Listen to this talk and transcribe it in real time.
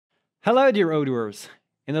Hello dear Odooers!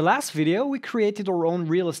 In the last video we created our own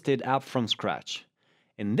real estate app from scratch.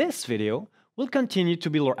 In this video we'll continue to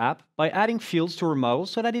build our app by adding fields to our model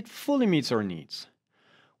so that it fully meets our needs.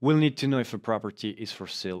 We'll need to know if a property is for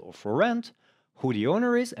sale or for rent, who the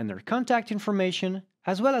owner is and their contact information,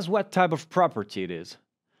 as well as what type of property it is.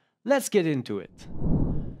 Let's get into it.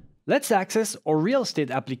 Let's access our real estate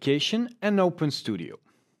application and open Studio.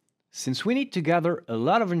 Since we need to gather a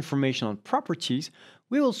lot of information on properties,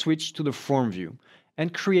 we will switch to the form view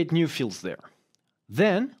and create new fields there.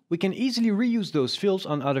 Then we can easily reuse those fields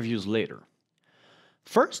on other views later.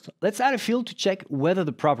 First, let's add a field to check whether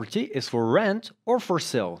the property is for rent or for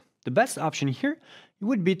sale. The best option here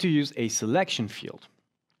would be to use a selection field.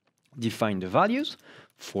 Define the values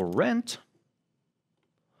for rent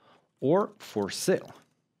or for sale.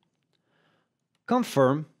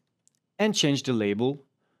 Confirm and change the label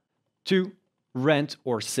to rent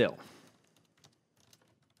or sale.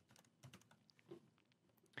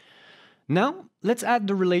 Now, let's add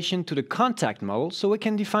the relation to the contact model so we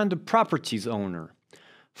can define the property's owner.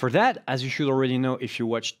 For that, as you should already know if you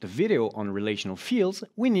watched the video on relational fields,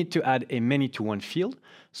 we need to add a many-to-one field.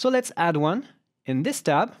 So let's add one. In this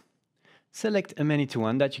tab, select a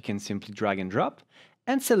many-to-one that you can simply drag and drop,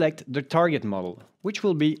 and select the target model, which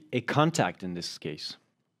will be a contact in this case.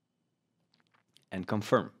 And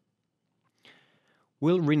confirm.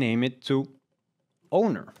 We'll rename it to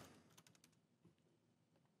owner.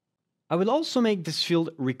 I will also make this field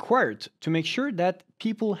required to make sure that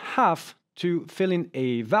people have to fill in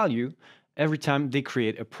a value every time they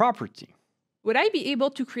create a property. Would I be able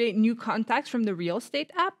to create new contacts from the real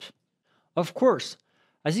estate app? Of course.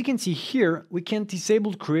 As you can see here, we can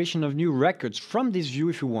disable creation of new records from this view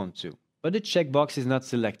if we want to, but the checkbox is not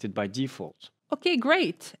selected by default. Okay,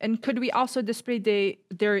 great. And could we also display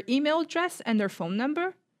their email address and their phone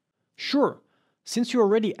number? Sure. Since you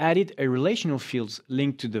already added a relational fields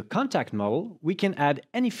linked to the contact model, we can add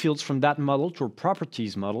any fields from that model to our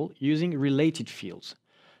properties model using related fields.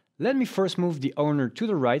 Let me first move the owner to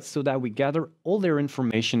the right so that we gather all their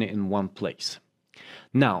information in one place.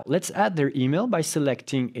 Now, let's add their email by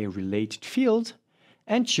selecting a related field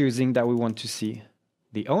and choosing that we want to see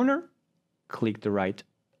the owner, click the right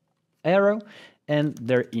arrow, and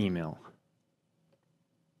their email.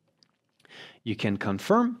 You can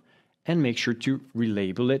confirm and make sure to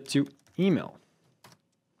relabel it to email.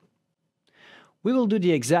 We will do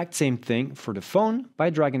the exact same thing for the phone by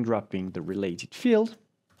drag and dropping the related field,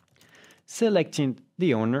 selecting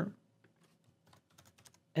the owner,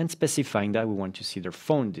 and specifying that we want to see their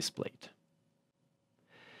phone displayed.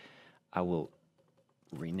 I will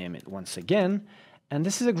rename it once again, and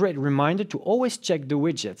this is a great reminder to always check the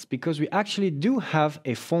widgets because we actually do have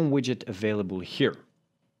a phone widget available here.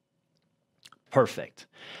 Perfect.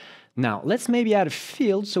 Now, let's maybe add a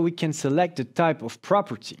field so we can select the type of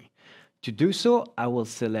property. To do so, I will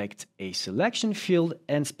select a selection field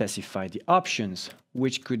and specify the options,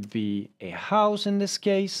 which could be a house in this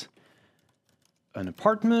case, an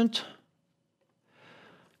apartment,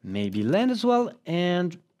 maybe land as well,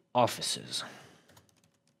 and offices.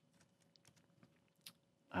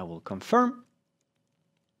 I will confirm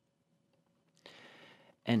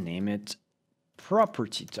and name it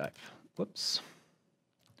property type. Whoops.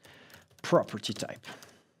 Property type.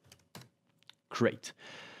 Great.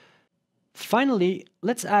 Finally,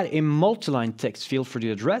 let's add a multi-line text field for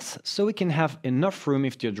the address so we can have enough room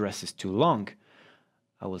if the address is too long.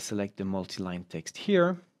 I will select the multi-line text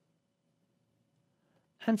here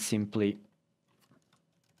and simply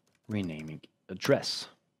renaming address.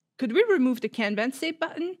 Could we remove the Kanban save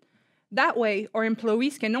button? That way, our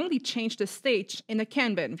employees can only change the stage in the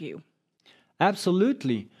Kanban view.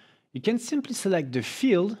 Absolutely. You can simply select the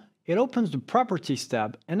field. It opens the Properties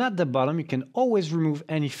tab, and at the bottom you can always remove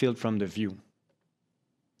any field from the view.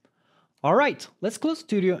 Alright, let's close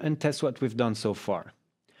Studio and test what we've done so far.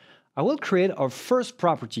 I will create our first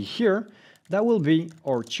property here. That will be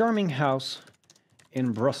our charming house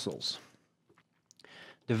in Brussels.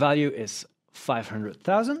 The value is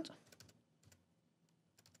 500,000.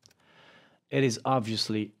 It is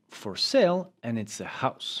obviously for sale and it's a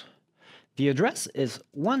house. The address is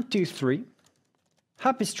 123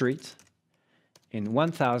 Happy Street in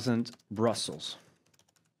 1000 Brussels.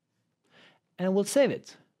 And we'll save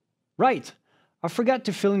it. Right, I forgot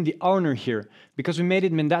to fill in the owner here because we made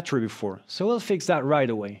it mandatory before, so we'll fix that right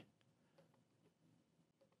away.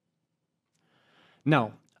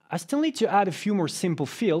 Now, I still need to add a few more simple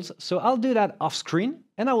fields, so I'll do that off screen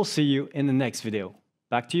and I will see you in the next video.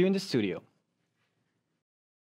 Back to you in the studio.